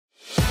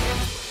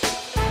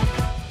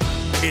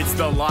It's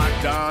the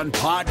Locked On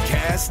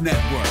Podcast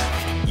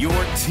Network, your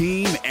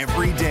team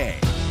every day.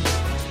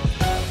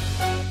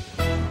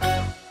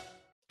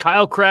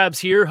 Kyle Krabs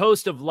here,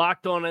 host of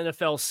Locked On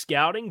NFL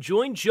Scouting.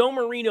 Join Joe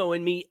Marino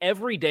and me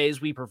every day as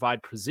we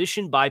provide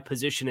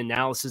position-by-position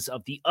analysis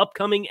of the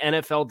upcoming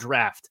NFL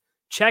Draft.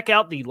 Check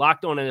out the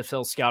Locked On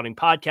NFL Scouting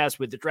podcast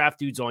with the Draft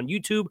Dudes on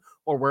YouTube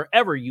or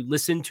wherever you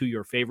listen to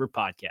your favorite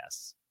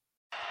podcasts.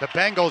 The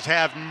Bengals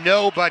have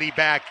nobody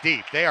back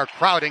deep. They are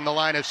crowding the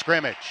line of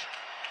scrimmage.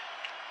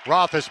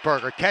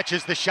 Roethlisberger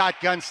catches the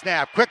shotgun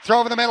snap. Quick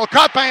throw over the middle,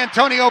 caught by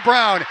Antonio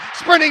Brown.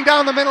 Sprinting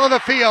down the middle of the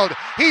field.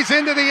 He's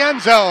into the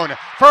end zone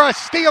for a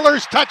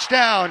Steelers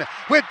touchdown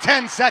with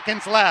 10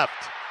 seconds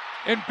left.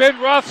 And Ben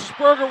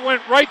Roethlisberger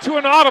went right to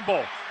an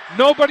audible.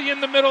 Nobody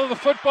in the middle of the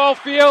football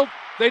field.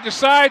 They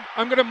decide,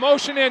 I'm going to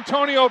motion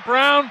Antonio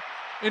Brown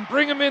and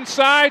bring him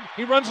inside.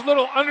 He runs a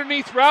little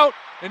underneath route,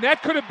 and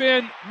that could have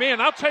been, man,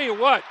 I'll tell you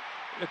what,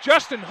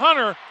 Justin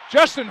Hunter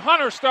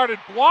started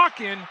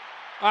blocking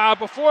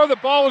before the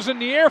ball was in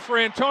the air for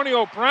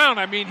Antonio Brown.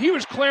 I mean, he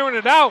was clearing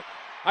it out.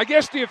 I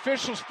guess the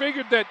officials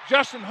figured that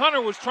Justin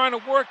Hunter was trying to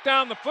work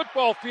down the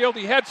football field.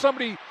 He had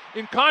somebody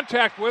in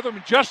contact with him,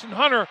 and Justin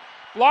Hunter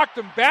blocked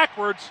him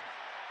backwards.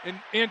 And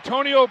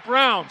Antonio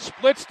Brown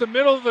splits the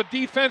middle of the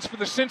defense for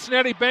the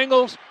Cincinnati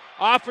Bengals.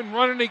 Off and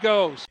running he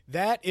goes.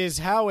 That is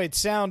how it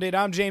sounded.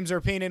 I'm James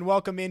Erpine, and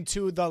welcome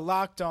into the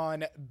Locked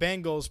On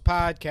Bengals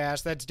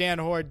podcast. That's Dan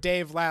Hoard,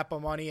 Dave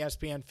Lapham on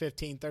ESPN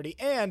 1530,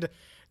 and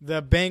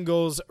the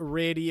Bengals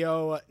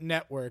Radio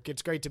Network.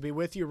 It's great to be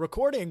with you,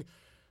 recording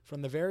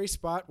from the very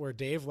spot where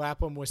Dave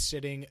Lapham was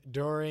sitting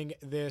during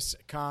this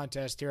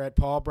contest here at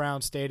Paul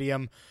Brown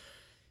Stadium.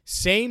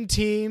 Same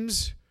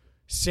teams,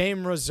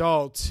 same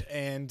result,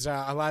 and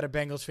a lot of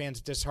Bengals fans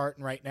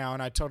disheartened right now,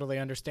 and I totally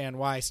understand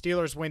why.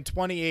 Steelers win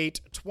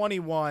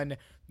 28-21.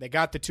 They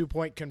got the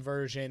two-point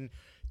conversion.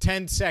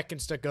 10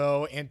 seconds to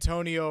go.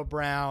 Antonio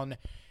Brown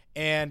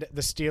and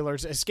the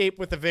Steelers escape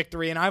with the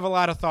victory, and I have a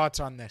lot of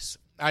thoughts on this.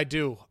 I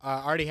do.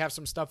 I already have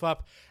some stuff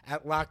up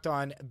at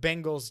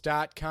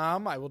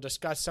LockedOnBengals.com. I will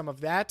discuss some of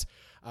that.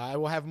 I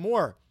will have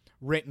more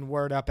written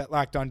word up at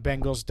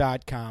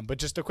LockedOnBengals.com. But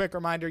just a quick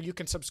reminder, you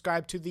can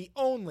subscribe to the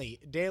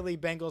only daily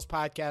Bengals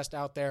podcast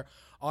out there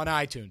on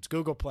iTunes,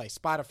 Google Play,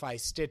 Spotify,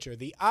 Stitcher,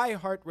 the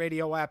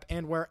iHeartRadio app,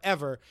 and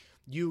wherever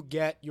you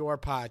get your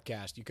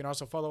podcast. You can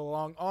also follow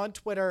along on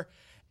Twitter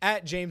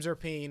at James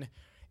Erpine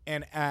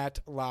and at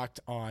Locked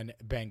On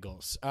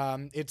Bengals.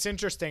 It's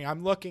interesting.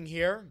 I'm looking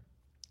here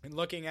and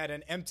looking at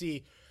an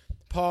empty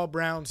Paul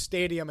Brown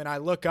Stadium, and I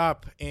look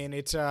up, and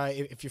it's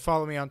if you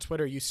follow me on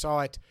Twitter, you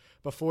saw it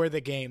before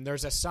the game.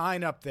 There's a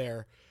sign up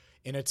there,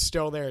 and it's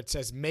still there. It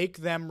says, "Make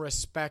them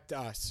respect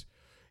us."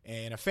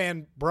 And a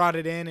fan brought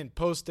it in and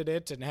posted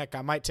it, and heck,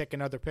 I might take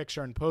another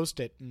picture and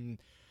post it.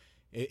 And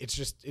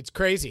it's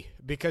crazy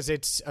because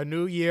it's a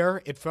new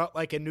year. It felt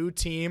like a new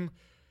team,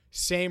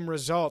 same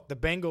result. The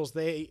Bengals,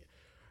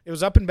 it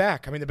was up and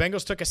back. I mean, the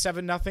Bengals took a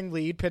 7-0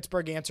 lead.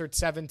 Pittsburgh answered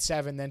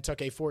 7-7, then took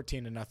a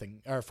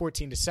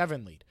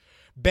 14-7 lead.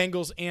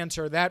 Bengals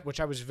answer that, which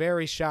I was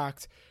very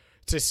shocked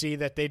to see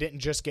that they didn't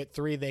just get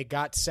 3. They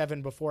got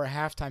 7 before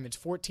halftime. It's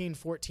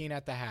 14-14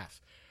 at the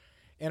half.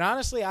 And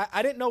honestly,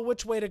 I didn't know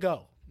which way to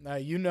go.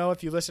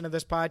 If you listen to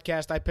this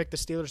podcast, I picked the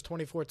Steelers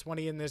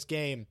 24-20 in this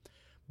game.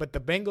 But the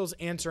Bengals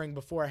answering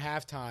before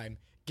halftime,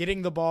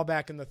 getting the ball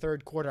back in the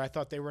third quarter, I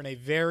thought they were in a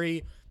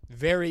very,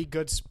 very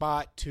good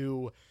spot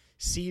to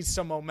seize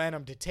some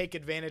momentum, to take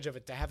advantage of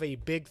it, to have a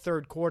big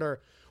third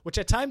quarter, which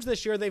at times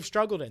this year they've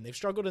struggled in. They've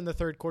struggled in the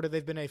third quarter.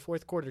 They've been a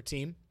fourth quarter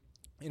team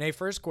and a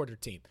first quarter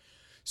team.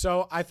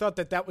 So I thought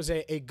that was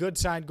a good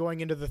sign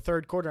going into the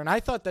third quarter, and I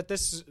thought that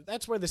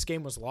that's where this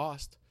game was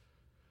lost.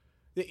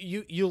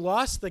 You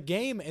lost the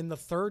game in the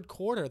third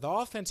quarter. The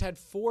offense had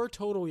 4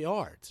 total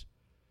yards.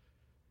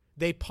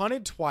 They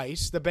punted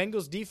twice. The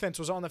Bengals defense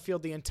was on the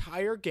field the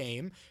entire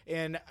game,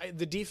 and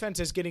the defense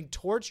is getting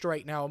torched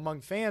right now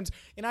among fans,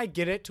 and I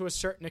get it to a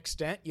certain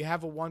extent. You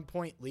have a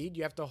 1-point lead.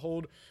 You have to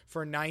hold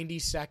for 90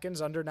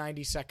 seconds, under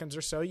 90 seconds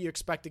or so. You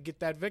expect to get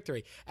that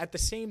victory. At the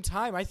same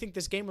time, I think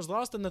this game was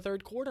lost in the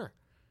third quarter.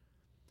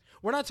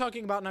 We're not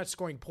talking about not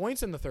scoring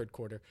points in the third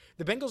quarter.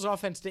 The Bengals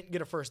offense didn't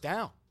get a first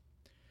down.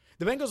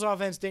 The Bengals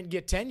offense didn't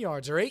get 10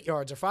 yards or 8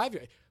 yards or 5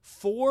 yards.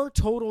 4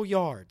 total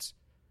yards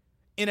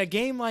in a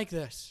game like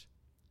this.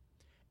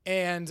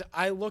 And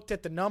I looked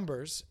at the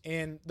numbers,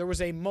 and there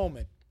was a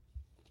moment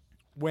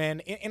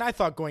when, and I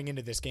thought going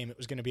into this game it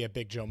was going to be a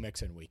big Joe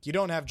Mixon week. You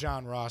don't have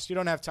John Ross. You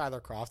don't have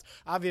Tyler Kroft.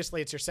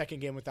 Obviously, it's your second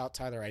game without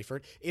Tyler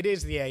Eifert. It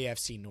is the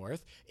AFC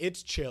North.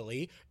 It's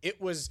chilly.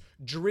 It was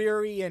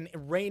dreary and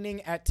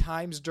raining at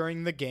times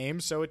during the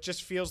game, so it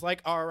just feels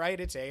like, all right,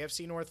 it's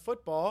AFC North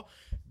football.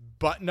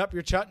 Button up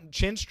your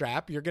chin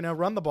strap. You're going to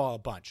run the ball a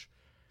bunch.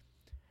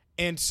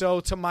 And so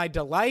to my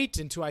delight,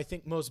 and to I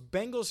think most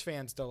Bengals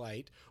fans'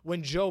 delight,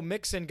 when Joe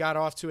Mixon got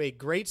off to a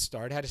great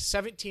start, had a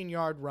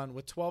 17-yard run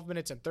with 12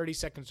 minutes and 30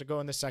 seconds to go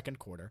in the second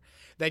quarter,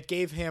 that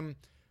gave him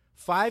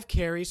 5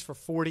 carries for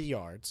 40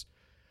 yards,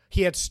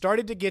 He had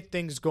started to get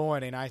things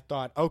going, and I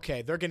thought,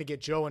 okay, they're going to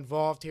get Joe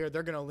involved here.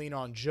 They're going to lean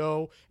on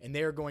Joe, and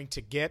they're going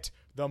to get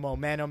the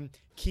momentum,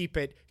 keep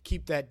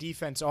that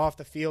defense off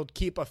the field,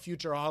 keep a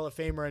future Hall of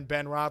Famer in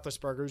Ben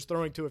Roethlisberger, who's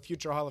throwing to a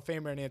future Hall of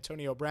Famer in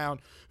Antonio Brown,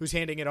 who's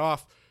handing it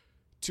off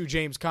to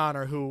James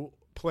Conner, who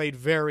played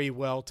very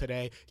well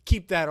today.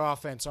 Keep that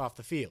offense off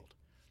the field.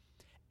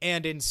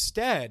 And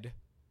instead,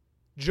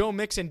 Joe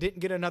Mixon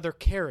didn't get another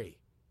carry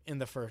in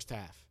the first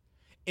half.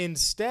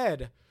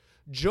 Instead,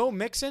 Joe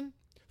Mixon,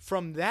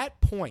 from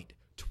that point,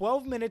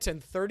 12 minutes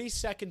and 30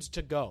 seconds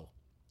to go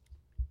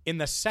in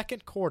the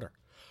second quarter,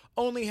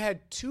 only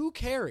had 2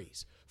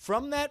 carries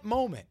from that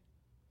moment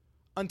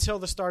until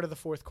the start of the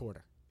fourth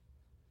quarter.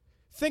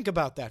 Think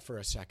about that for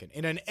a second.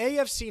 In an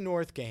AFC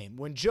North game,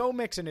 when Joe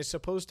Mixon is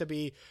supposed to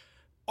be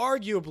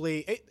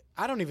arguably,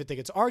 I don't even think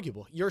it's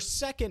arguable, your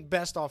second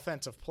best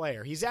offensive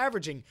player, he's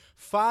averaging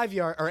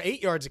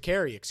 8 yards a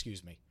carry,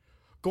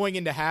 going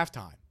into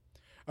halftime,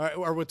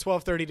 or with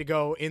 12:30 to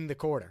go in the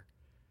quarter.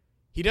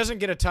 He doesn't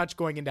get a touch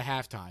going into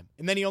halftime,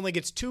 and then he only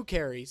gets 2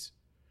 carries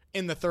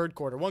in the third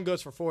quarter. One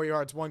goes for 4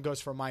 yards, one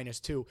goes for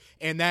 -2,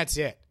 and that's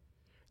it.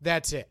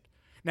 That's it.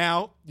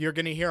 Now, you're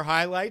going to hear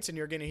highlights, and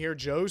you're going to hear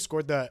Joe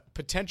scored the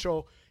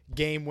potential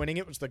game-winning.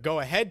 It was the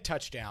go-ahead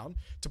touchdown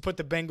to put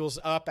the Bengals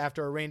up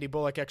after a Randy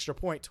Bullock extra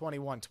point,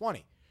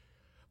 21-20.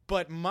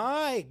 But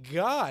my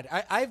God,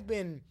 I've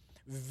been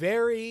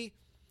very,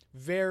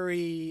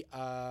 very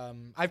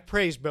I've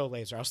praised Bill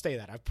Lazor. I'll say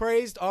that. I've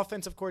praised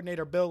offensive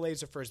coordinator Bill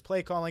Lazor for his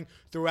play calling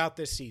throughout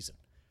this season.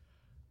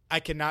 I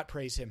cannot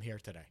praise him here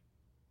today.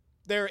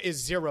 There is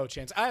zero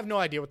chance. I have no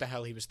idea what the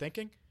hell he was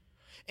thinking.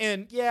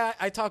 And, yeah,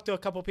 I talked to a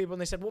couple people,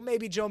 and they said, well,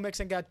 maybe Joe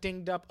Mixon got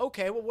dinged up.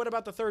 Okay, well, what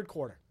about the third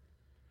quarter?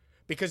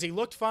 Because he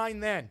looked fine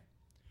then.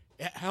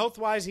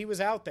 Health-wise, he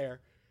was out there.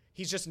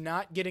 He's just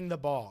not getting the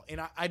ball. And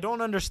I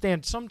don't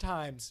understand.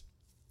 Sometimes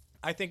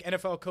I think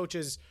NFL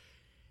coaches,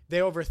 they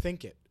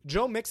overthink it.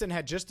 Joe Mixon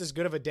had just as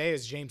good of a day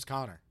as James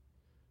Conner.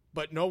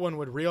 But no one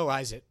would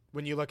realize it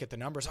when you look at the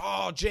numbers.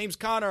 Oh, James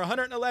Conner,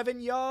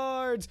 111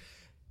 yards.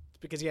 It's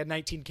because he had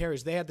 19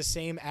 carries. They had the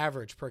same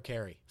average per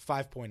carry,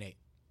 5.8.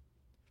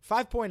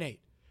 5.8.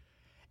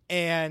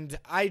 And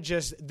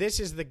this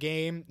is the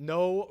game.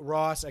 No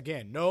Ross,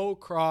 again, no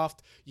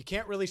Croft. You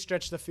can't really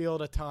stretch the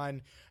field a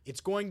ton.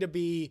 It's going to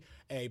be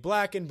a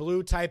black and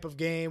blue type of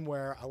game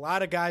where a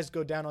lot of guys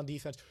go down on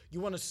defense. You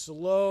want to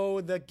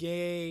slow the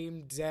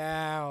game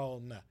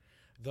down.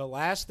 The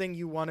last thing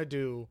you want to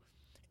do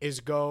is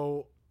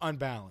go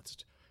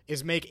unbalanced,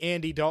 is make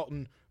Andy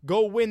Dalton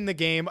go win the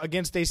game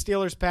against a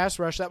Steelers pass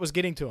rush that was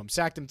getting to him,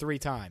 sacked him 3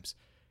 times.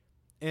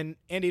 And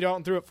Andy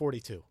Dalton threw it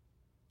 42.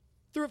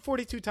 Threw it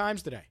 42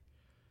 times today.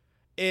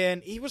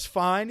 And he was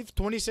fine. He was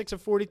 26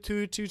 of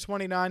 42,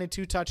 229, and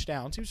 2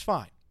 touchdowns. He was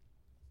fine.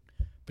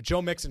 But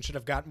Joe Mixon should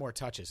have got more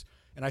touches.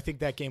 And I think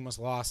that game was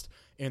lost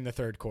in the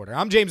third quarter.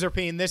 I'm James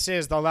Erpine. This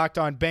is the Locked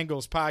On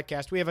Bengals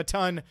podcast. We have a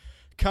ton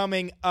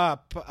coming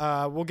up.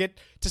 We'll get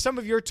to some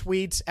of your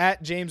tweets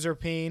at James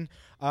Erpine.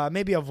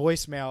 Maybe a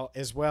voicemail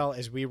as well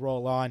as we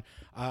roll on.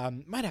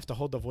 Might have to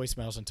hold the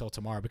voicemails until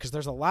tomorrow because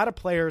there's a lot of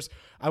players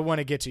I want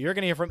to get to. You're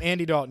going to hear from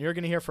Andy Dalton. You're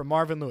going to hear from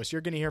Marvin Lewis.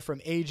 You're going to hear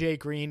from A.J.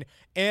 Green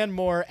and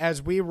more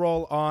as we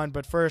roll on.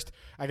 But first,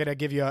 I got to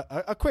give you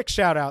a quick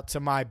shout-out to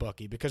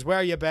MyBookie because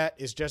where you bet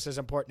is just as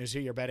important as who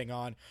you're betting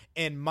on.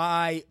 And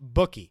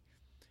MyBookie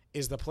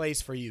is the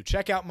place for you.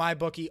 Check out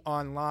MyBookie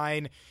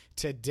online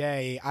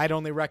today. I'd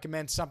only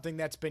recommend something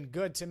that's been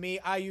good to me.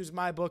 I use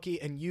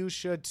MyBookie, and you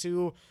should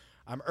too.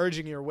 I'm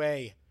urging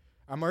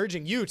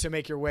you to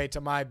make your way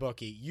to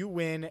MyBookie. You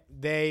win,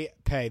 they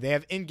pay. They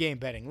have in-game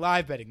betting,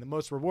 live betting, the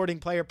most rewarding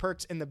player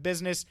perks in the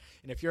business.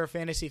 And if you're a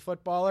fantasy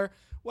footballer,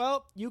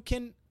 well, you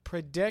can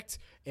predict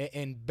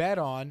and bet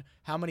on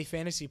how many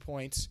fantasy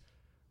points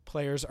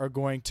players are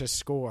going to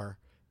score.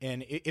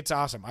 And it's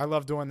awesome. I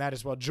love doing that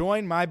as well.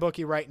 Join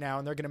MyBookie right now,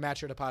 and they're going to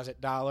match your deposit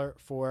dollar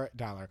for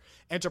dollar.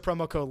 Enter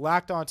promo code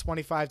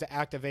LOCKEDON25 to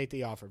activate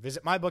the offer.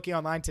 Visit MyBookie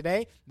online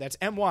today. That's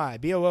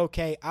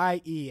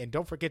MyBookie. And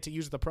don't forget to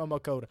use the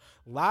promo code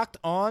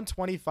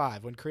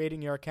LOCKEDON25 when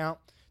creating your account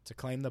to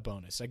claim the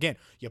bonus. Again,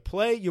 you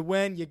play, you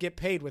win, you get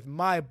paid with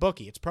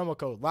MyBookie. It's promo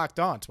code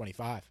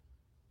LOCKEDON25.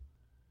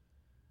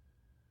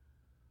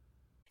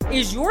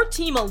 Is your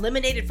team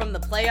eliminated from the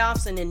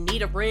playoffs and in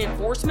need of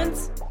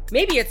reinforcements?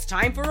 Maybe it's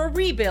time for a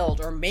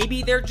rebuild, or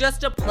maybe they're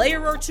just a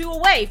player or two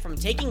away from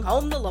taking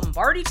home the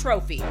Lombardi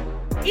Trophy.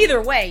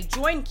 Either way,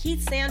 join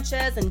Keith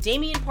Sanchez and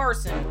Damian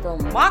Parson for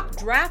Mock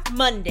Draft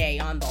Monday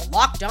on the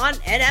Locked On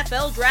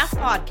NFL Draft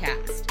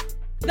Podcast.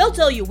 They'll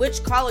tell you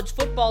which college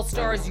football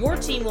stars your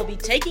team will be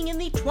taking in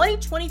the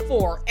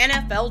 2024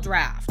 NFL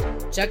Draft.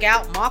 Check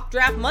out Mock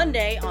Draft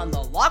Monday on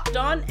the Locked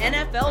On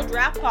NFL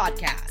Draft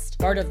Podcast,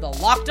 part of the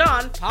Locked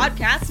On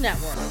Podcast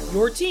Network,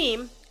 your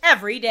team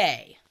every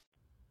day.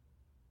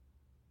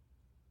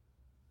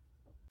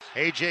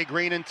 A.J.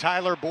 Green and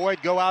Tyler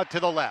Boyd go out to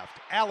the left.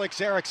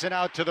 Alex Erickson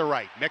out to the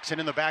right. Mixon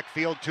in the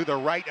backfield to the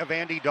right of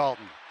Andy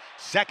Dalton.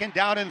 Second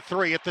down and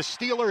 3 at the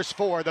Steelers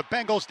 4. The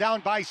Bengals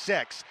down by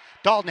 6.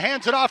 Dalton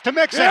hands it off to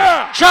Mixon.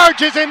 Yeah.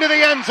 Charges into the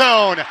end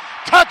zone.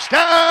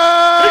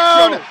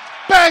 Touchdown!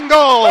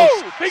 Bengals!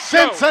 Woo,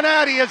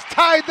 Cincinnati has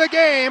tied the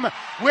game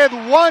with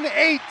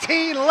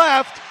 1:18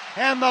 left,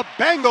 and the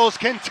Bengals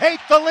can take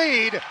the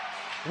lead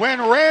when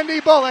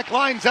Randy Bullock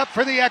lines up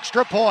for the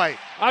extra point.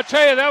 I'll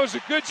tell you, that was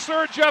a good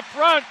surge up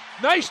front.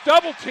 Nice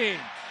double team.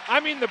 I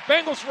mean, the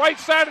Bengals' right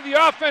side of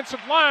the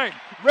offensive line,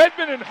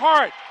 Redmond and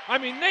Hart. I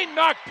mean, they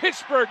knocked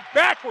Pittsburgh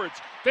backwards.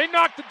 They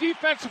knocked the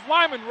defensive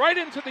lineman right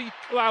into the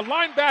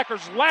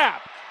linebacker's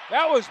lap.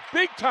 That was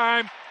big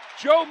time.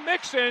 Joe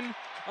Mixon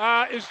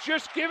is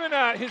just given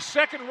his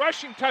second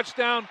rushing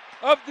touchdown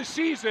of the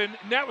season,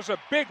 and that was a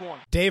big one.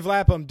 Dave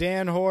Lapham,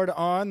 Dan Horde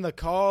on the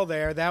call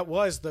there. That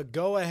was the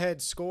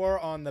go-ahead score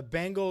on the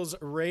Bengals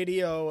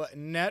radio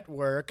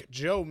network.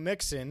 Joe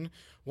Mixon,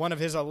 one of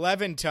his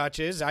 11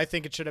 touches. I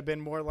think it should have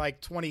been more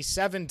like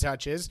 27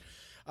 touches.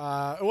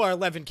 Or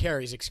 11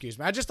 carries, excuse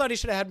me. I just thought he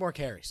should have had more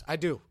carries. I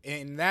do.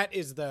 And that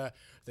is the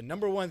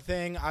number one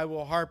thing I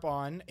will harp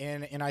on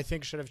and I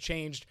think should have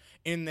changed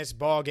in this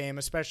ball game,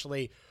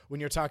 especially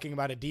when you're talking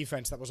about a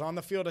defense that was on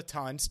the field a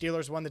ton.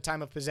 Steelers won the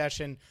time of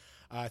possession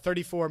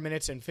 34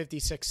 minutes and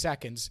 56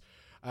 seconds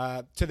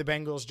to the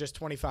Bengals, just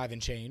 25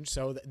 and change.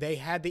 So they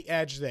had the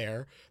edge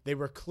there. They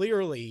were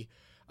clearly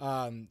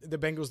the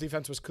Bengals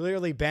defense was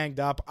clearly banged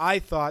up. I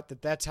thought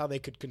that that's how they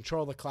could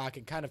control the clock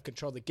and kind of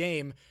control the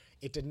game.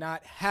 It did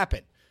not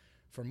happen.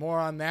 For more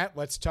on that,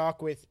 let's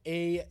talk with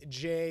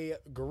A.J.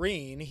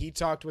 Green. He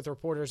talked with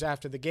reporters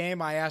after the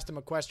game. I asked him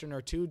a question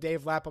or two.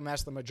 Dave Lapham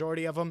asked the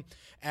majority of them,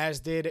 as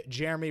did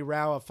Jeremy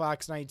Rao of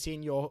Fox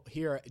 19. You'll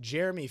hear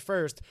Jeremy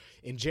first,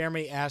 and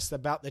Jeremy asked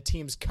about the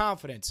team's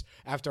confidence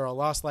after a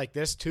loss like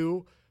this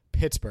to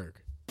Pittsburgh.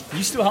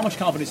 How much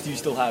confidence do you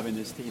still have in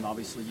this team?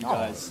 Obviously, you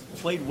guys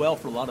played well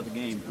for a lot of the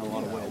game in a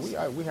lot of ways.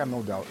 We have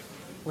no doubt.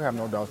 We have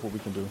no doubt what we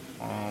can do.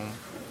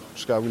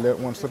 Just got we let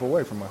one slip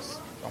away from us.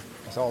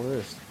 That's all it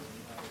is.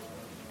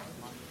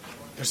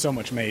 There's so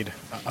much made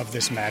of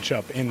this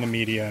matchup in the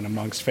media and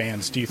amongst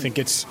fans. Do you think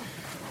it's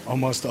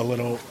almost a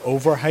little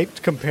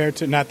overhyped compared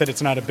to, not that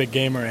it's not a big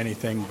game or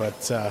anything,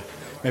 but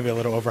maybe a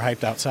little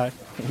overhyped outside?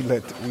 We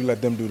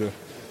let them do the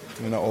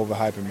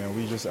overhyping, man.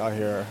 We just out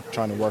here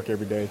trying to work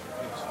every day.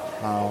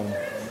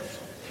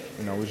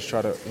 We just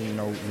try to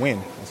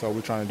win. That's all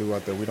we're trying to do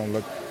out there. We don't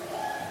look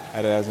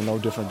at it as a no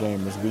different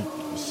game. It's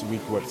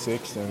week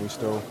 6, and we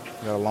still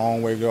got a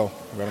long way to go.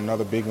 We got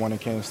another big one in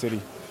Kansas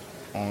City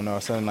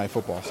on Sunday Night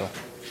Football, so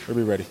we'll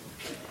be ready.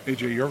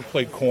 AJ, you ever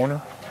played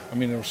corner? I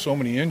mean, there were so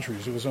many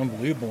injuries. It was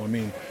unbelievable. I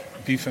mean,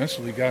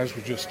 defensively, guys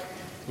were just,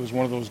 it was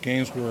one of those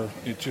games where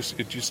it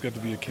just got to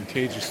be a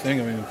contagious thing.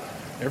 I mean,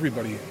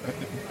 everybody,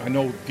 I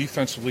know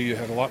defensively you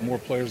had a lot more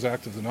players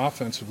active than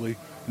offensively.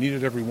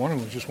 Needed every one of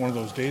them. It was just one of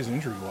those days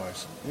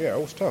injury-wise. Yeah,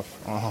 it was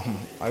tough.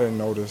 I didn't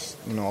notice,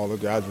 all the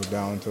guys were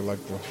down until like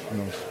the,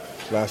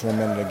 last 1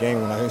 minute of the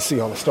game when I didn't see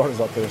all the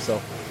starters out there. So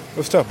it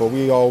was tough, but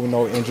we all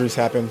know injuries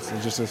happen.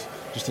 It's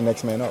just the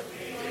next man up.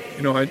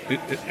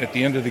 At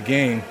the end of the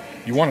game,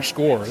 you want to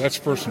score. That's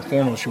first and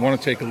foremost. You want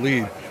to take a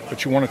lead,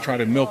 but you want to try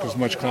to milk as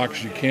much clock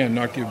as you can,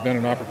 not give Ben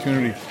an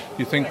opportunity. Do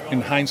you think,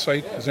 in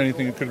hindsight, is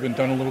anything that could have been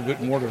done a little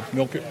bit more to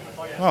milk it?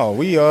 Oh,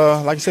 we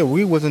like I said,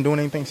 we wasn't doing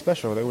anything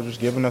special. They were just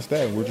giving us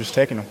that. We're just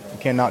taking them. You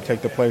cannot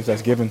take the plays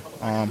that's given,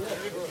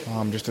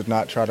 just to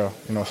not try to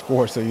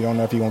score, so you don't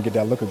know if you're gonna get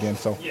that look again.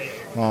 So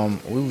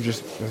we were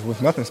just, it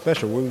was nothing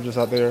special. We were just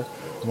out there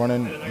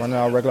running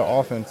our regular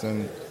offense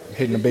and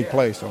hitting a big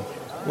play. So.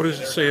 What does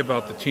it say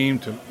about the team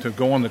to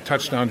go on the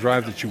touchdown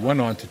drive that you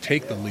went on to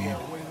take the lead?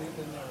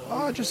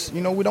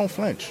 We don't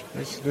flinch.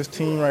 This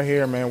team right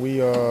here, man,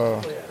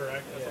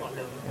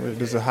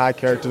 there's a high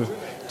character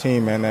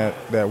team, man,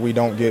 that we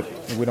don't get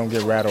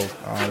rattled.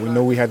 We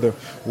knew we had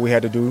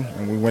to do,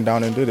 and we went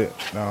down and did it.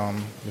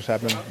 Just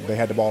happened they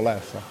had the ball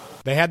last. So.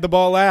 They had the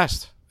ball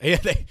last.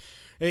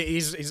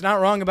 He's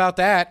not wrong about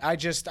that. I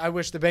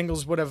wish the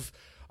Bengals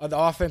the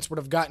offense would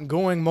have gotten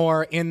going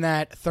more in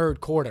that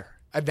third quarter.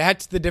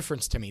 That's the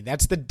difference to me.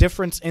 That's the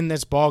difference in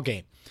this ball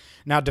game.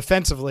 Now,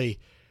 defensively,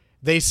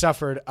 they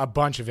suffered a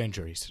bunch of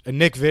injuries.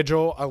 Nick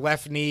Vigil, a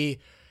left knee.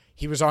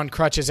 He was on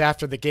crutches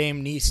after the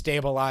game. Knee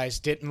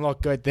stabilized. Didn't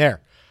look good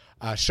there.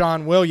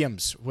 Sean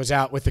Williams was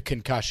out with a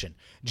concussion.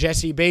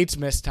 Jesse Bates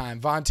missed time.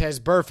 Vontaze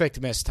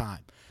Burfict missed time.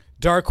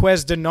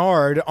 Darquez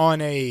Denard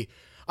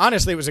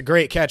honestly, it was a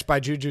great catch by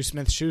Juju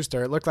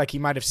Smith-Schuster. It looked like he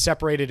might have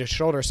separated his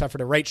shoulder,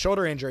 suffered a right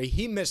shoulder injury.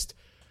 He missed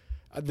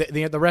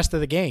the rest of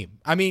the game.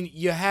 I mean,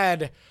 you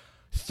had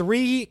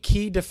three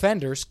key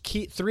defenders,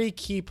 three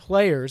key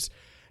players,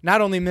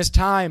 not only missed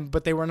time,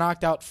 but they were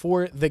knocked out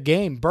for the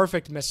game.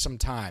 Burfict missed some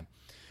time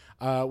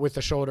with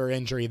the shoulder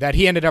injury that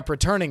he ended up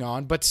returning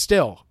on, but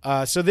still.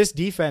 So this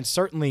defense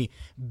certainly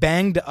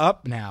banged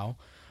up now.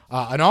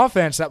 An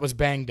offense that was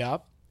banged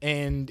up,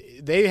 and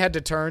they had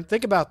to turn.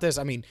 Think about this.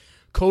 I mean,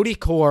 Cody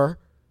Core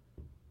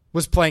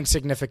was playing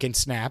significant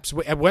snaps.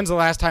 When's the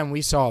last time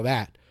we saw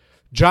that?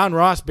 John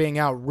Ross being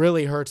out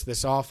really hurts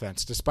this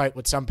offense, despite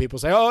what some people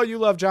say. Oh, you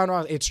love John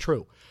Ross. It's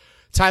true.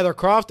 Tyler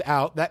Kroft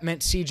out. That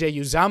meant C.J.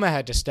 Uzomah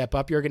had to step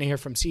up. You're going to hear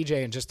from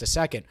C.J. in just a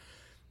second.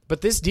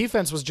 But this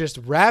defense was just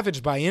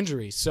ravaged by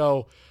injuries.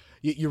 So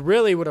you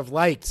really would have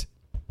liked,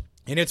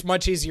 and it's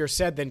much easier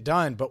said than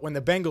done, but when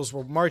the Bengals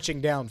were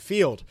marching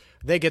downfield,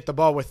 they get the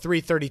ball with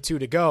 3:32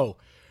 to go.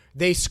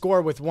 They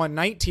score with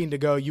 1:19 to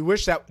go. You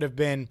wish that would have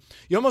been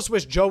 – you almost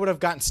wish Joe would have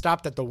gotten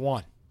stopped at the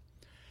 1.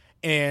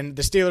 And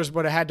the Steelers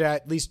would have had to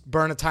at least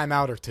burn a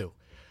timeout or two.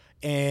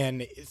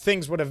 And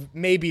things would have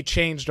maybe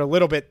changed a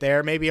little bit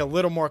there. Maybe a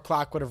little more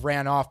clock would have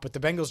ran off. But the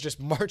Bengals just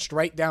marched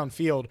right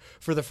downfield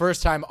for the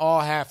first time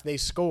all half. They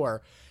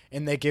score,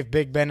 and they give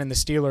Big Ben and the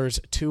Steelers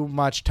too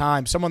much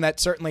time. Someone that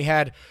certainly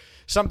had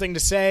something to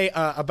say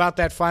about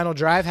that final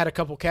drive, had a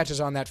couple catches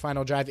on that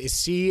final drive, is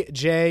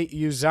C.J.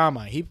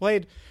 Uzomah. He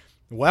played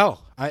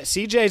well.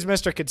 C.J.'s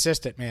Mr.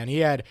 Consistent, man. He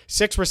had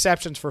 6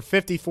 receptions for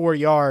 54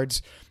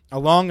 yards. A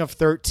long of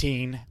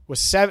 13,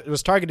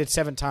 was targeted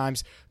 7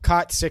 times,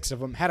 caught 6 of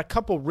them, had a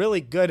couple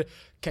really good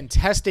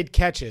contested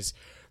catches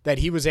that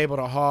he was able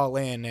to haul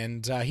in,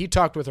 and he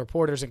talked with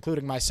reporters,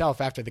 including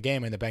myself, after the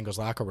game in the Bengals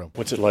locker room.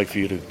 What's it like for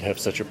you to have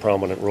such a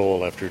prominent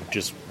role after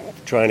just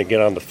trying to get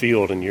on the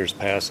field in years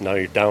past? Now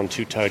you're down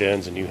 2 tight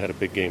ends, and you had a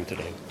big game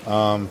today.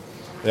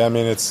 Yeah, I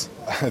mean, it's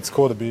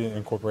cool to be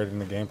incorporated in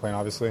the game plan,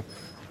 obviously.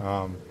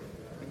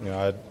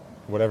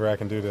 Whatever I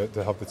can do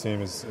to help the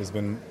team has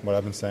been what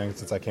I've been saying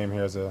since I came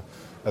here as a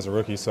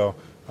rookie. So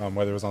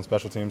whether it was on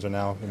special teams or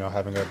now,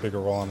 having a bigger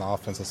role on the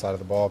offensive side of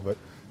the ball, but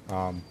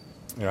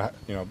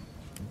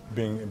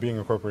being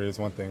incorporated is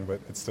one thing, but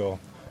it's still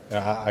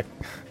I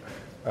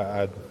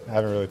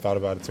haven't really thought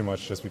about it too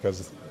much just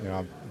because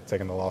I'm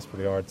taking the loss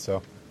pretty hard.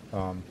 So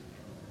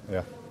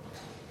yeah.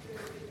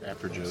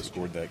 After Joe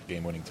scored that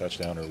game-winning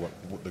touchdown or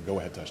the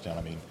go-ahead touchdown,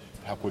 I mean,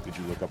 how quick did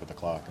you look up at the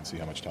clock and see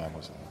how much time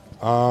was left?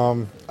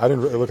 I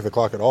didn't really look at the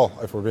clock at all,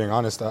 if we're being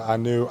honest. I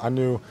knew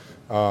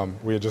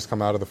we had just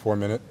come out of the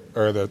 4-minute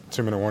or the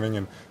 2-minute warning,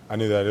 and I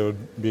knew that it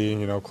would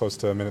be close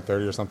to a minute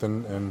 30 or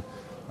something. And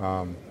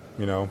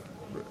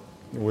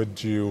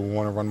would you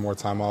want to run more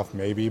time off?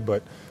 Maybe,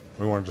 but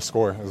we wanted to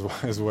score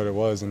is what it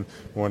was, and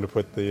we wanted to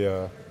put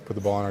the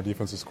ball in our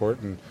defense's court,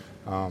 and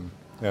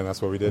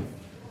that's what we did.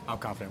 How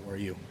confident were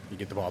you? You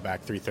get the ball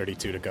back, 3:32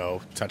 to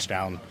go,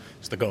 touchdown,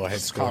 it's the go-ahead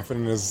score.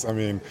 Confident is,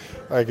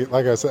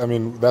 like I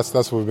said,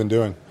 that's what we've been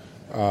doing.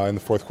 In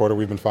the fourth quarter,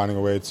 we've been finding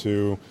a way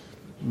to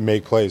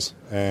make plays,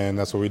 and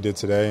that's what we did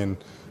today. And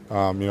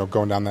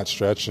going down that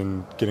stretch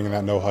and getting in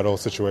that no-huddle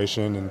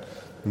situation and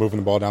moving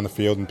the ball down the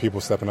field and people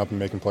stepping up and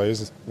making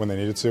plays when they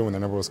needed to, when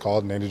their number was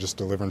called, and Andy just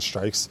delivering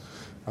strikes.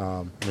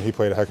 He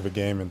played a heck of a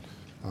game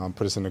and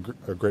put us in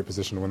a great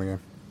position to win the game.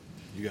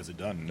 You guys had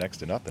done next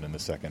to nothing in the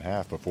second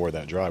half before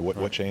that drive.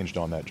 What changed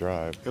on that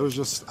drive? It was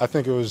just, I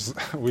think it was,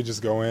 we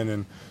just go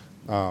in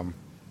and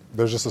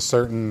there's just a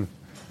certain,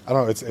 I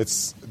don't know,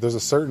 there's a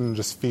certain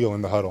just feel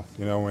in the huddle,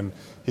 when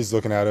he's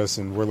looking at us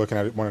and we're looking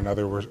at one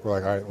another, we're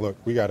like, all right, look,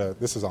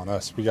 this is on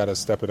us. We got to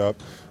step it up.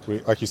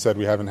 Like you said,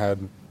 we haven't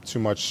had too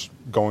much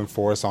going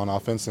for us on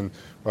offense, and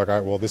we're like, all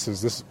right, well,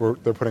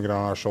 they're putting it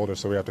on our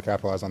shoulders, so we have to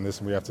capitalize on this,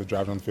 and we have to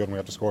drive down the field and we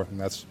have to score,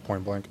 and that's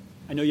point blank.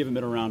 I know you haven't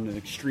been around an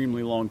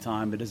extremely long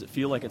time, but does it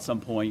feel like at some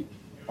point,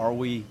 are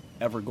we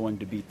ever going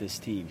to beat this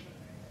team?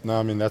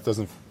 No, that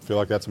doesn't feel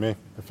like that to me.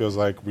 It feels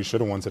like we should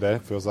have won today.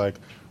 It feels like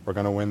we're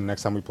going to win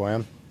next time we play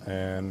them,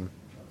 and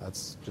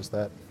that's just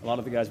that. A lot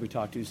of the guys we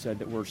talked to said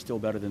that we're still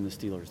better than the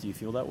Steelers. Do you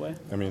feel that way?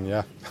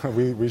 Yeah.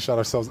 we shot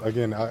ourselves,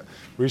 again,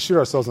 we shoot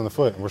ourselves in the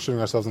foot, and we're shooting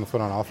ourselves in the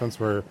foot on offense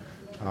where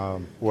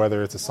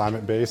whether it's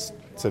assignment-based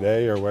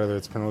today or whether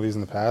it's penalties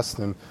in the past,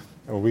 and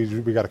we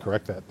got to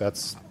correct that.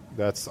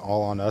 That's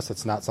all on us.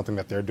 It's not something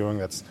that they're doing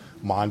that's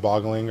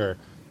mind-boggling or,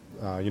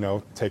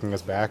 taking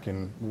us back,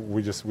 and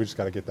we just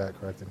got to get that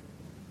corrected.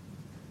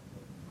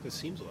 It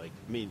seems like,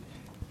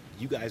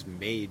 you guys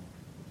made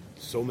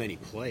so many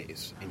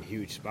plays in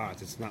huge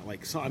spots. It's not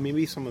like,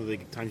 maybe some of the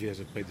times you guys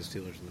have played the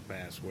Steelers in the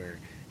past where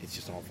it's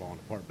just all falling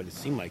apart, but it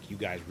seemed like you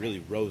guys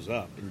really rose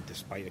up and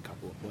despite a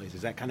couple of plays.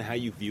 Is that kind of how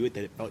you view it,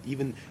 that it felt,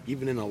 even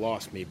in a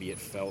loss, maybe it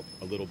felt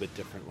a little bit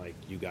different, like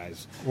you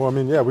guys? Well,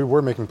 we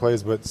were making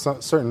plays, but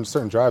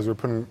certain drives we were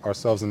putting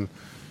ourselves in,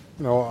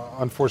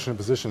 unfortunate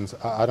positions.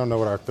 I don't know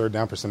what our third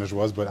down percentage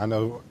was, but I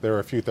know there were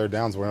a few third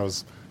downs where it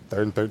was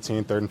 3rd and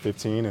 13, 3rd and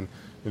 15, and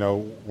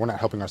we're not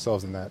helping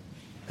ourselves in that.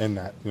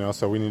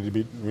 So we need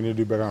to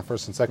do better on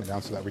first and second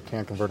down so that we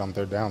can convert on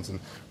third downs and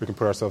we can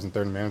put ourselves in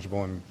third and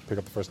manageable and pick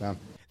up the first down.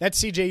 That's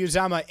C.J.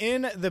 Uzomah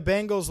in the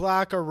Bengals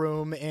locker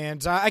room,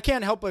 and I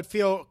can't help but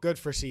feel good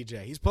for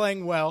C.J. He's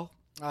playing well.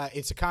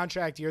 It's a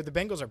contract year. The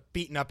Bengals are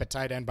beaten up at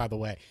tight end, by the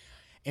way.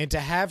 And to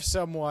have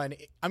someone,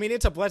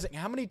 it's a blessing.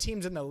 How many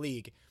teams in the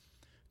league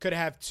could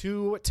have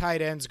 2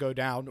 tight ends go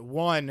down?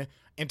 1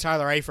 in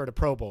Tyler Eifert, a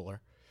Pro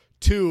Bowler.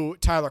 2,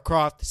 Tyler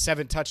Kroft,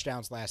 7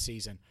 touchdowns last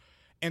season.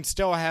 And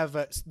still have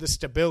the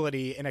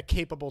stability in a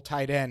capable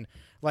tight end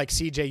like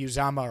C.J.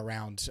 Uzomah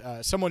around.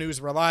 Someone who's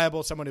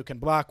reliable, someone who can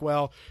block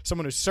well,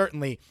 someone who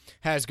certainly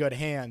has good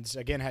hands.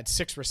 Again, had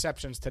 6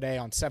 receptions today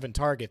on 7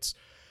 targets.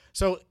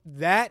 So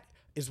that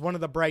is one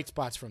of the bright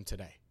spots from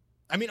today.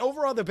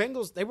 Overall, the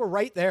Bengals, they were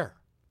right there.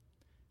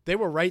 They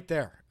were right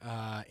there,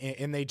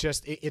 and they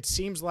just – it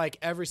seems like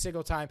every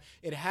single time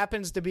it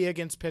happens to be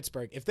against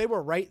Pittsburgh. If they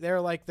were right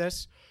there like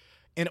this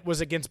and it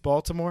was against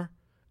Baltimore,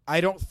 I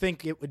don't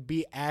think it would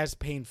be as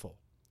painful.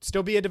 It'd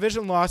still be a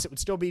division loss. It would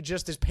still be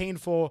just as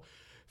painful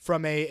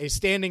from a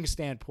standing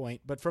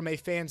standpoint. But from a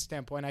fan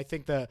standpoint, I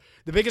think the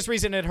biggest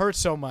reason it hurts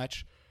so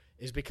much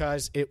is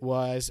because it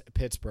was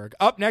Pittsburgh.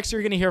 Up next,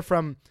 you're going to hear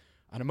from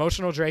an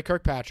emotional Dre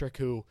Kirkpatrick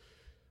who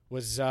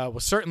was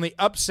certainly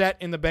upset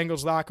in the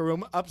Bengals locker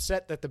room,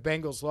 upset that the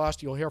Bengals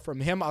lost. You'll hear from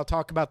him. I'll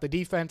talk about the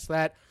defense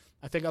that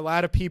I think a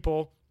lot of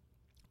people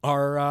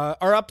are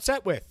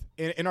upset with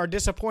and are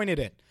disappointed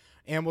in.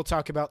 And we'll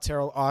talk about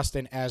Terrell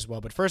Austin as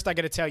well. But first, I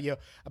got to tell you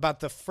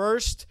about the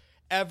first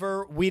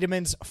ever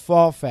Wiedemann's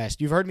Fall Fest.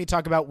 You've heard me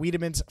talk about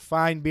Wiedemann's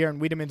Fine Beer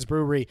and Wiedemann's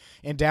Brewery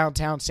in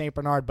downtown St.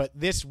 Bernard, but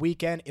this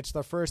weekend, it's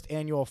the first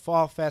annual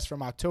Fall Fest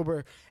from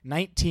October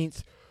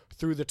 19th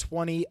through the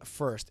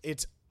 21st.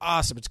 It's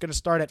awesome. It's going to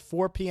start at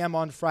 4 p.m.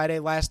 on Friday,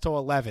 last till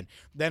 11,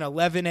 then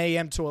 11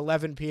 a.m. to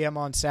 11 p.m.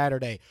 on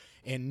Saturday,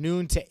 and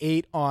noon to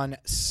 8 on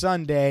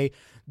Sunday.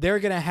 They're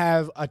going to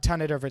have a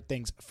ton of different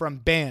things, from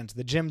bands,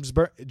 the Jim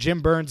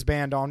Burns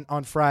Band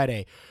on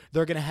Friday.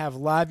 They're going to have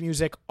live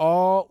music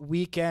all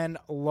weekend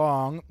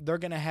long. They're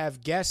going to have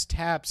guest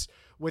taps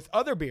with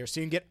other beers. So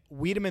you can get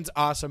Wiedemann's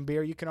awesome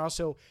beer. You can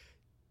also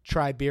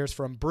try beers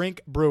from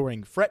Brink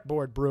Brewing,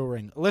 Fretboard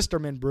Brewing,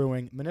 Listerman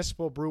Brewing,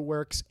 Municipal Brew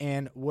Works,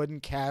 and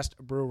Wooden Cast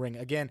Brewing.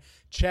 Again,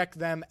 check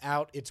them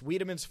out. It's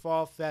Wiedemann's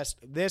Fall Fest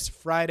this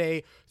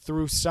Friday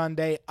through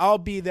Sunday. I'll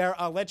be there.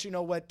 I'll let you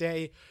know what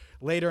day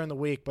later in the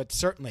week, but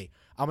certainly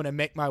I'm going to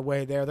make my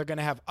way there. They're going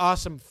to have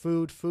awesome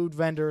food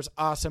vendors,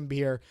 awesome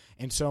beer,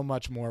 and so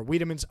much more.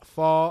 Wiedemann's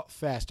Fall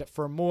Fest.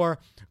 For more,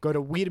 go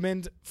to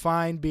Wiedemann's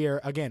Fine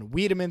Beer. Again,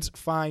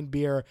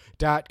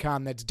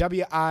 WiedemansFineBeer.com. That's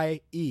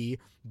WIEDEMANNS,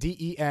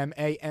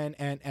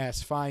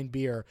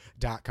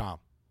 finebeer.com.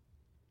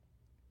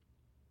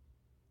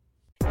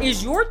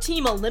 Is your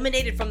team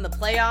eliminated from the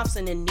playoffs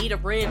and in need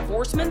of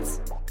reinforcements?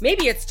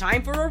 Maybe it's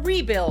time for a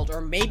rebuild, or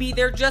maybe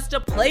they're just a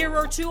player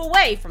or two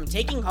away from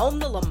taking home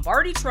the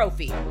Lombardi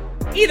Trophy.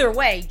 Either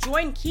way,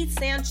 join Keith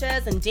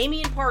Sanchez and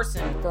Damian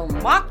Parson for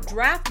Mock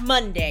Draft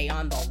Monday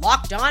on the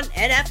Locked On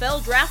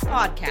NFL Draft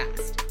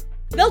Podcast.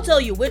 They'll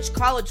tell you which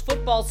college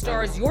football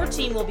stars your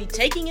team will be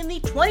taking in the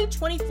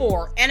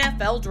 2024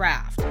 NFL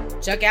Draft.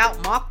 Check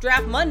out Mock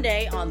Draft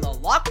Monday on the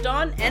Locked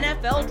On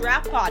NFL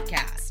Draft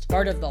Podcast,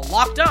 part of the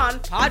Locked On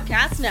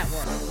Podcast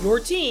Network. Your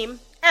team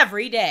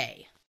every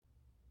day.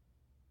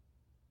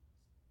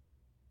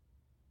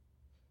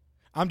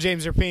 I'm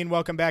James Rapine.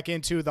 Welcome back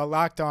into the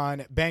Locked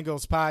On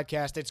Bengals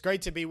podcast. It's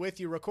great to be with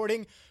you,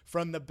 recording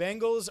from the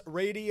Bengals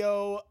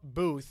radio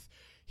booth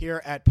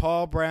here at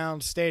Paul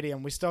Brown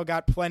Stadium. We still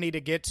got plenty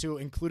to get to,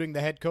 including the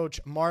head coach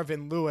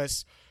Marvin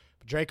Lewis.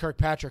 Dre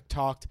Kirkpatrick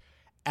talked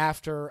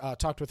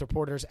with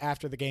reporters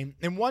after the game.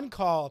 In one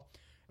call,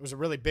 it was a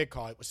really big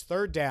call. It was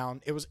third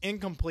down. It was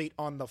incomplete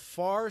on the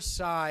far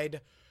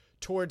side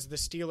towards the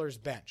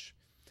Steelers bench.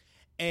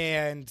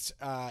 And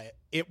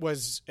it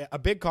was a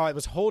big call. It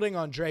was holding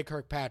on Dre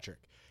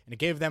Kirkpatrick, and it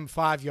gave them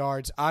 5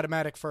 yards,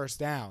 automatic first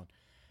down.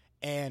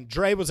 And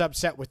Dre was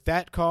upset with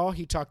that call.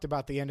 He talked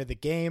about the end of the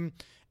game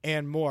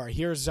and more.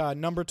 Here's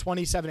number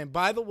 27. And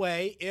by the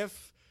way,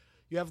 if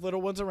you have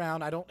little ones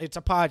around, it's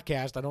a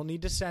podcast. I don't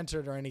need to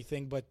censor it or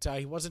anything, but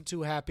he wasn't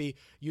too happy,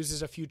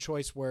 uses a few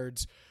choice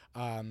words.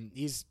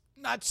 He's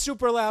not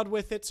super loud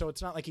with it, so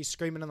it's not like he's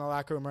screaming in the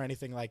locker room or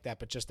anything like that,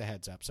 but just a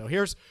heads up. So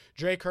here's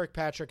Dre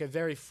Kirkpatrick, a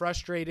very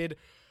frustrated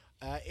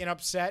and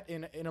upset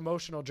and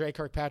emotional Dre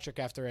Kirkpatrick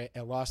after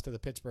a loss to the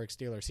Pittsburgh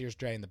Steelers. Here's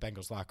Dre in the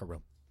Bengals locker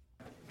room.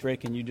 Dre,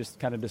 can you just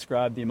kind of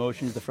describe the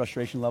emotions, the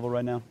frustration level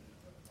right now?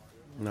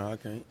 No, I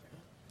can't.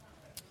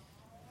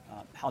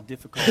 How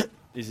difficult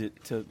is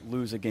it to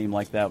lose a game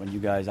like that when you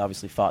guys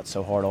obviously fought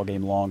so hard all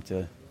game long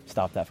to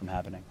stop that from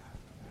happening?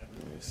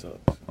 It sucks.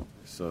 It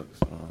sucks.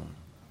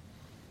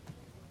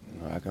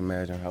 I can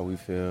imagine how we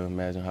feel,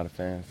 imagine how the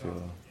fans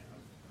feel.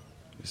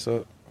 It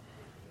sucks.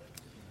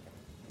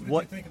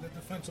 What did you think of the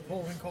defensive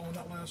holding call in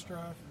that last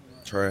drive?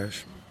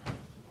 Trash.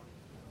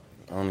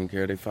 I don't even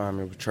care. They find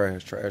me with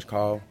trash. Trash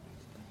call.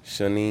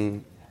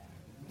 Shouldn't.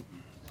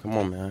 Come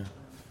on, man.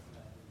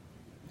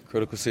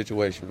 Critical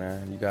situation,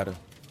 man. They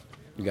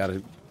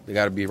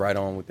gotta be right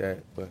on with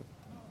that. But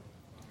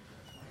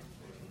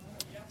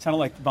it sounded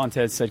like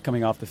Vontaze said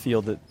coming off the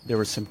field that there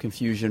was some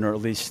confusion, or at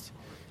least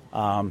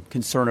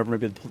concern over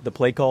maybe the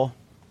play call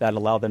that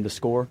allowed them to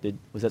score.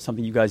 Was that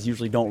something you guys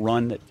usually don't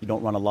run, that you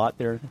don't run a lot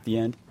there at the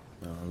end?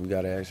 You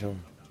got to ask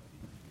him.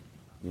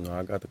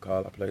 I got the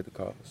call. I played the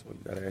call, so you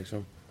got to ask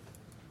him.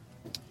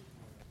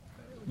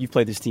 You've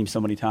played this team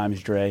so many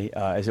times, Dre.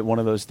 Is it one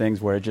of those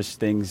things where it just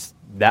stings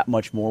that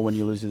much more when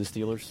you lose to the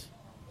Steelers?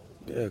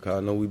 Yeah, because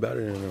I know we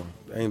better than them.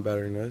 They ain't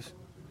better than us.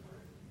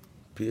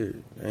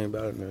 Period. They ain't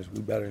better than us. We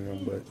better than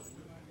them, but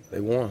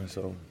they won,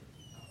 so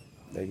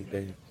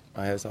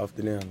my hat's off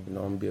to them. I'm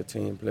going to be a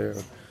team player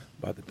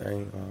about the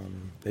thing.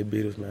 They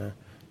beat us, man.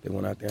 They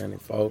went out there and they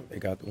fought. They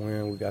got the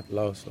win. We got the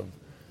loss, so.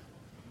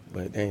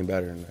 But they ain't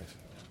better than us.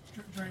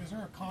 Dre, is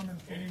there a common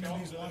theme in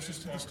these losses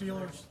to the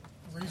Steelers?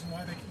 The reason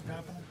why they keep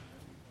happening?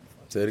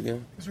 Say it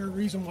again? Is there a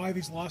reason why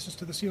these losses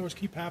to the Steelers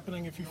keep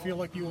happening if you feel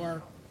like you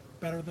are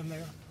better than they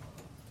are?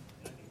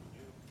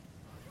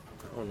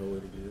 I don't know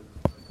what it is.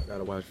 I got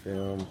to watch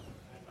film,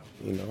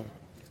 you know.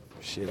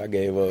 Shit, I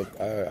gave up.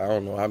 I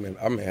don't know. I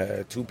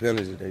had 2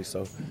 penalties today,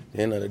 so at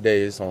the end of the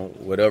day, it's on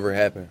whatever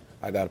happened.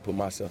 I got to put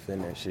myself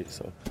in that shit,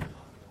 so,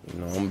 you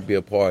know, I'm going to be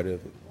a part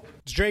of it.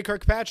 It's Dre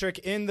Kirkpatrick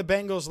in the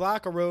Bengals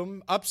locker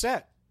room,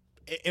 upset,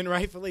 and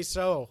rightfully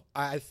so.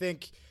 I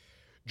think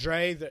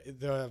Dre,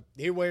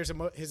 he wears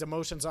his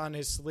emotions on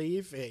his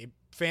sleeve.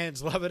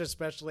 Fans love it,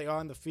 especially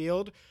on the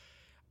field.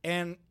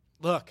 And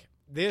look,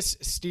 this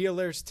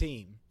Steelers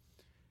team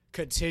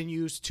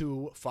continues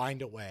to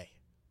find a way.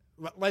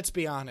 Let's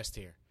be honest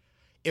here.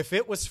 If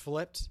it was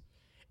flipped,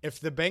 if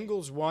the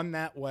Bengals won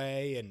that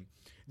way, and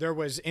there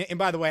was, and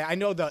by the way, I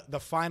know the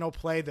final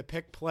play, the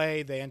pick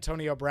play, the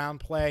Antonio Brown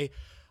play,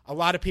 a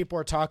lot of people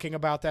are talking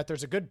about that.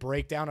 There's a good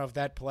breakdown of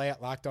that play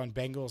at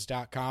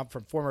LockedOnBengals.com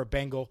from former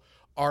Bengal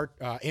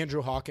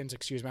Andrew Hawkins.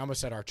 Excuse me, I almost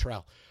said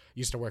Artrell.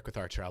 Used to work with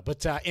Artrell.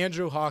 But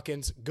Andrew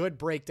Hawkins, good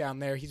breakdown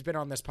there. He's been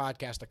on this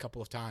podcast a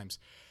couple of times.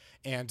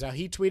 And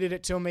he tweeted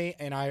it to me,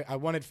 and I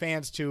wanted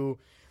fans to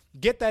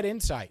get that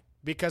insight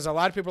because a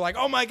lot of people are like,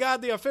 oh, my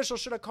God, the official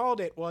should have called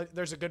it. Well,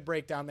 there's a good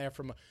breakdown there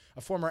from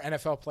a former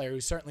NFL player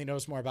who certainly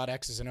knows more about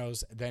X's and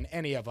O's than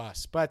any of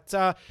us. But,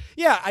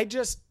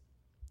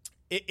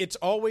 it's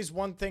always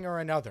one thing or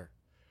another.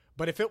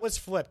 But if it was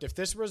flipped, if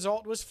this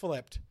result was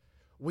flipped,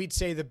 we'd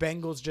say the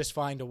Bengals just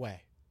find a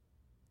way.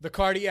 The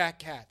Cardiac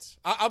Cats.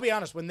 I'll be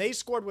honest, when they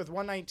scored with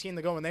 1:19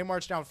 to go, when they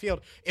marched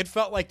downfield, it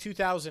felt like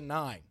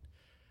 2009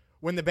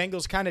 when the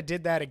Bengals kind of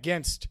did that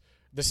against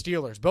the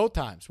Steelers both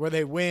times, where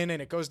they win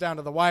and it goes down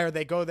to the wire.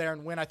 They go there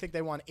and win. I think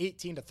they won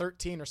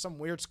 18-13 or some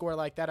weird score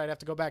like that. I'd have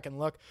to go back and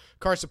look.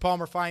 Carson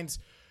Palmer finds,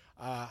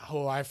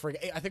 I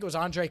forget. I think it was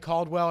Andre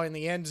Caldwell in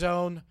the end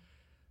zone.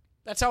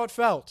 That's how it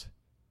felt.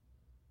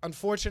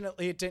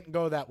 Unfortunately, it didn't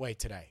go that way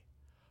today.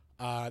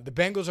 The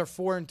Bengals are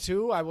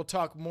 4-2. I will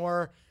talk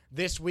more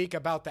this week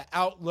about the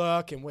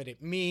outlook and what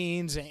it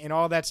means and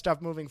all that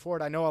stuff moving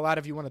forward. I know a lot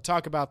of you want to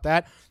talk about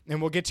that,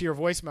 and we'll get to your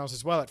voicemails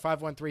as well at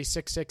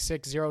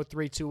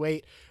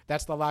 513-666-0328.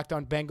 That's the Locked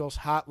On Bengals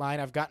hotline.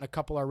 I've gotten a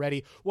couple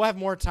already. We'll have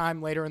more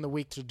time later in the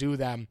week to do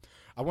them.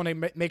 I want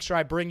to make sure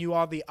I bring you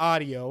all the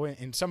audio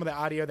and some of the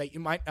audio that you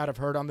might not have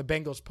heard on the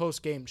Bengals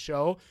postgame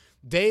show.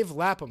 Dave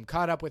Lapham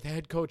caught up with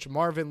head coach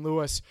Marvin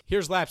Lewis.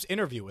 Here's Lap's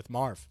interview with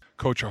Marv.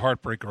 Coach, a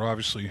heartbreaker,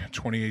 obviously.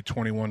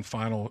 28-21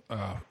 final.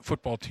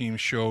 Football team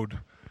showed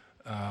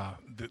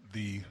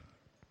the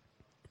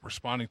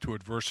responding to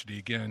adversity,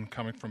 again,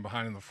 coming from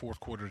behind in the fourth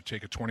quarter to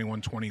take a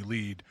 21-20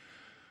 lead.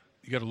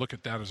 You got to look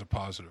at that as a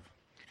positive.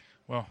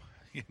 Well,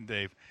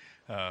 Dave,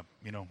 the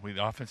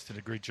offense did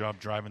a great job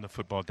driving the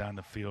football down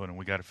the field, and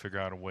we got to figure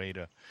out a way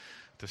to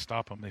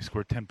stop them. They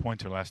scored 10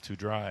 points their last 2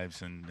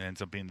 drives, and it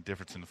ends up being the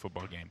difference in the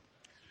football game.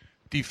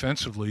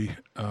 Defensively,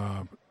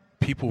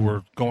 people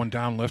were going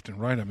down left and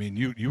right. I mean,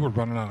 you were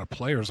running out of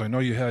players. I know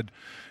you had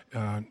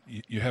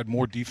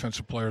more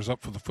defensive players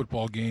up for the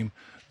football game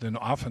than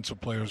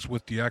offensive players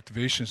with the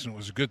activations, and it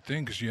was a good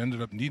thing because you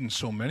ended up needing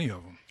so many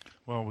of them.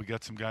 Well, we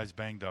got some guys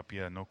banged up,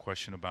 yeah, no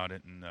question about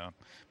it, and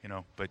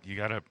but you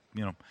got to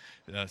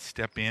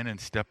step in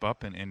and step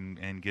up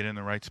and get in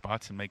the right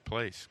spots and make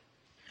plays.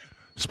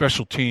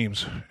 Special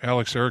teams.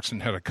 Alex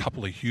Erickson had a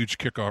couple of huge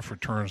kickoff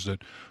returns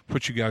that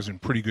put you guys in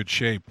pretty good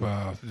shape.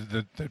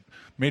 That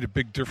made a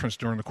big difference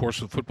during the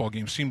course of the football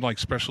game. Seemed like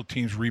special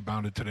teams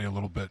rebounded today a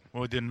little bit.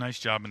 Well, we did a nice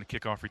job in the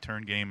kickoff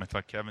return game. I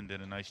thought Kevin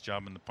did a nice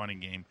job in the punting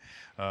game.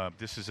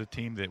 This is a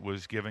team that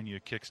was giving you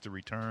kicks to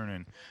return,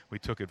 and we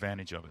took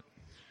advantage of it.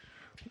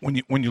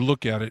 When you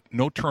look at it,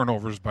 no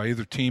turnovers by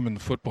either team in the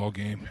football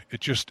game.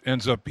 It just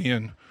ends up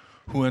being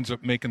who ends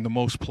up making the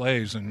most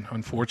plays, and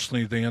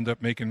unfortunately they end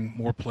up making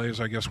more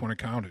plays, I guess, when it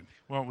counted.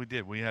 Well, we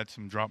did. We had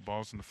some drop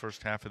balls in the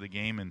first half of the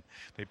game, and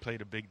they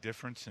played a big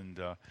difference. And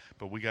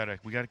but we gotta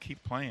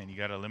keep playing. You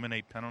gotta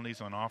eliminate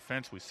penalties on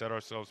offense. We set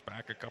ourselves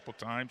back a couple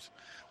times.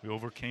 We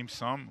overcame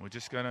some. We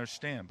just gotta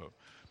understand, but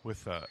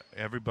with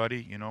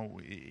everybody,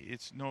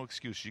 it's no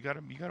excuse. You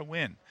gotta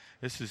win.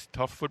 This is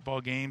tough football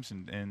games,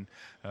 and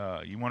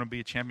you want to be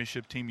a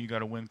championship team. You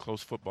gotta win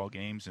close football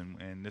games,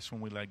 and this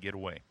one we let get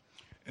away.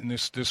 And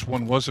this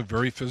one was a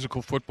very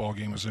physical football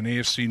game. It was an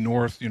AFC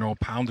North,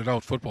 pounded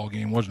out football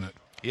game, wasn't it?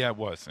 Yeah, it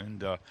was.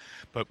 And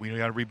but we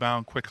got to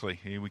rebound quickly.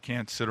 We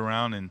can't sit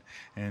around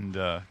and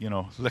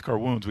lick our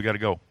wounds. We got to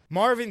go.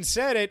 Marvin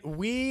said it.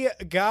 We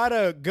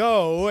gotta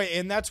go,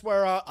 and that's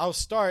where I'll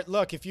start.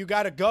 Look, if you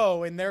gotta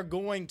go, and they're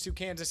going to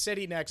Kansas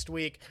City next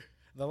week,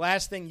 the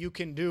last thing you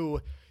can do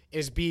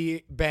is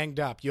be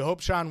banged up. You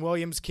hope Sean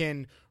Williams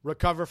can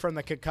recover from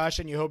the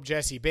concussion. You hope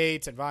Jesse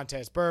Bates and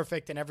Vontaze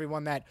Burfict and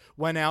everyone that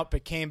went out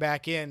but came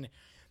back in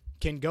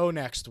can go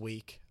next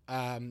week.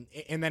 And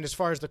then as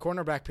far as the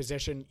cornerback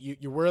position,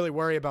 you really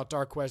worry about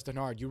Darqueze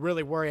Dennard. You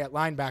really worry at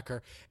linebacker,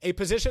 a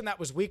position that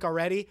was weak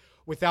already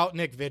without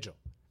Nick Vigil.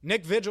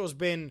 Nick Vigil has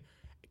been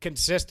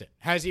consistent.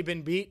 Has he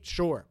been beat?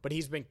 Sure. But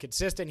he's been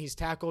consistent. He's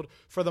tackled,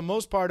 for the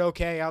most part,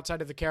 okay,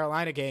 outside of the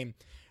Carolina game.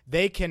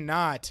 They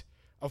cannot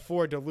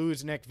afford to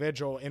lose Nick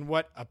Vigil in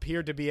what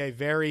appeared to be a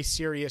very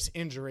serious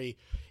injury.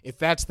 If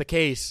that's the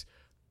case,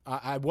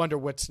 I wonder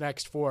what's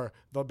next for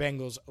the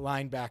Bengals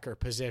linebacker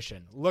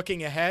position.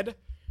 Looking ahead,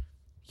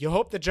 you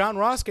hope that John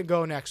Ross can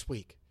go next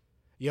week.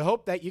 You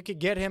hope that you could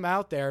get him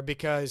out there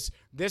because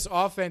this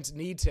offense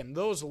needs him.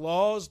 Those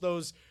lulls,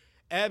 those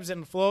ebbs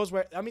and flows.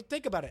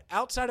 Think about it.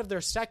 Outside of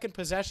their second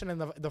possession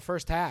in the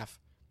first half,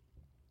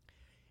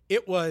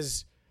 it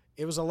was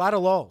a lot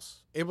of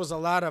lulls. It was a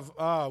lot of,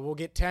 we'll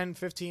get 10,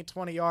 15,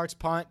 20 yards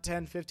punt,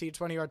 10, 15,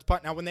 20 yards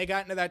punt. Now, when they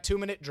got into that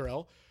 2-minute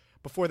drill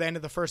before the end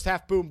of the first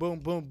half, boom, boom,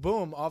 boom,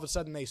 boom, all of a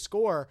sudden they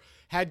score.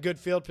 Had good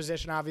field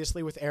position,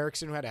 obviously, with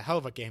Erickson, who had a hell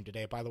of a game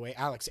today, by the way.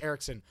 Alex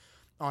Erickson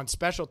on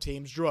special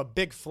teams, drew a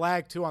big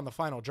flag, too, on the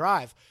final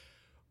drive.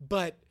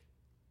 But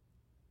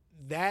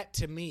that,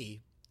 to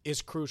me,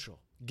 is crucial.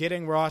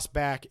 Getting Ross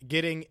back,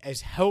 getting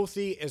as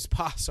healthy as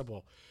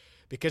possible,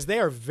 because they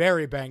are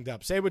very banged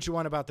up. Say what you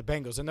want about the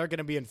Bengals, and they're going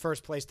to be in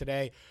first place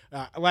today.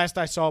 Last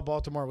I saw,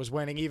 Baltimore was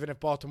winning. Even if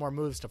Baltimore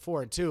moves to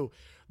 4-2,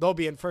 they'll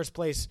be in first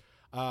place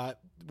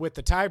with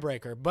the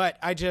tiebreaker.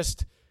 But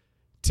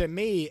to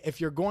me,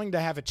 if you're going to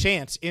have a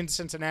chance in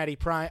Cincinnati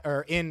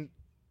in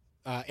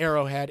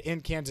Arrowhead,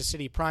 in Kansas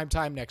City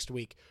primetime next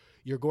week,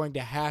 you're going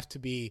to have to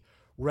be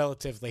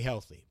relatively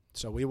healthy.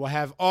 So we will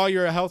have all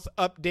your health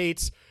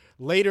updates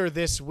later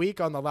this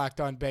week on the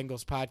Locked On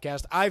Bengals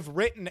podcast. I've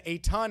written a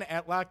ton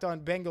at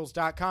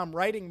LockedOnBengals.com,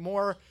 writing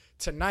more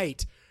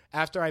tonight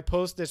after I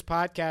post this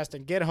podcast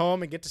and get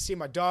home and get to see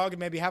my dog and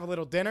maybe have a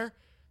little dinner.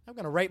 I'm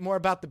going to write more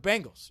about the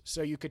Bengals.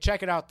 So you could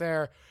check it out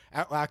there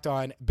at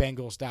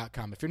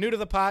LockedOnBengals.com. If you're new to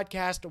the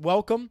podcast,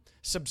 welcome.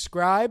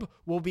 Subscribe.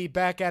 We'll be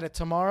back at it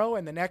tomorrow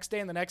and the next day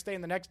and the next day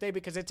and the next day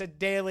because it's a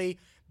daily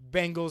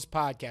Bengals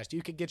podcast.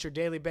 You can get your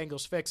daily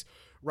Bengals fix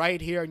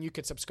right here, and you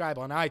can subscribe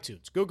on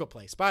iTunes, Google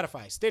Play,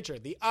 Spotify, Stitcher,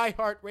 the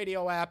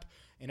iHeartRadio app,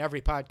 and every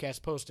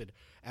podcast posted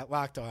at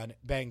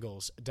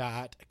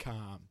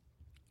LockedOnBengals.com.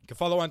 You can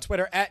follow on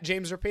Twitter at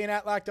James Rapien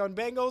at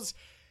LockedOnBengals.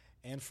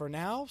 And for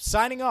now,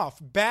 signing off.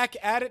 Back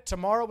at it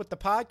tomorrow with the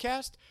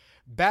podcast.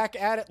 Back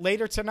at it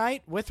later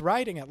tonight with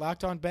writing at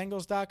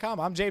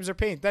LockedOnBengals.com. I'm James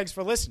Rapien. Thanks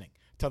for listening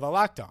to the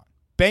Locked On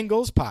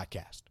Bengals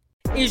podcast.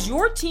 Is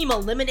your team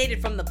eliminated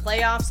from the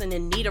playoffs and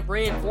in need of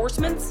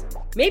reinforcements?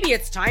 Maybe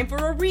it's time for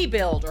a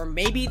rebuild, or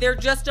maybe they're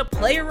just a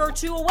player or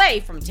two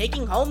away from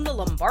taking home the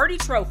Lombardi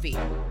Trophy.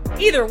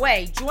 Either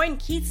way, join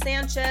Keith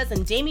Sanchez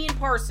and Damian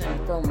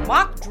Parson for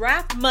Mock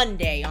Draft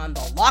Monday on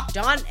the Locked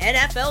On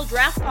NFL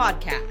Draft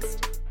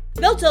Podcast.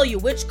 They'll tell you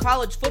which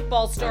college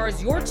football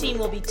stars your team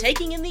will be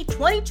taking in the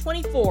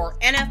 2024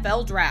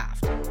 NFL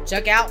Draft.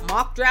 Check out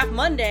Mock Draft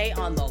Monday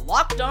on the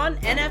Locked On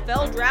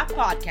NFL Draft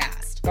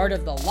Podcast, part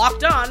of the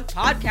Locked On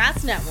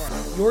Podcast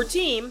Network, your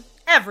team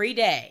every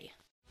day.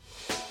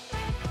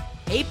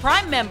 Hey,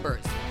 Prime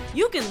members,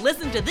 you can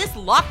listen to this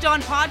Locked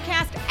On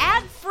podcast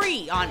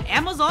ad-free on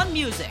Amazon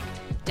Music.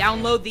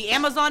 Download the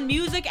Amazon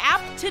Music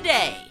app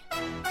today.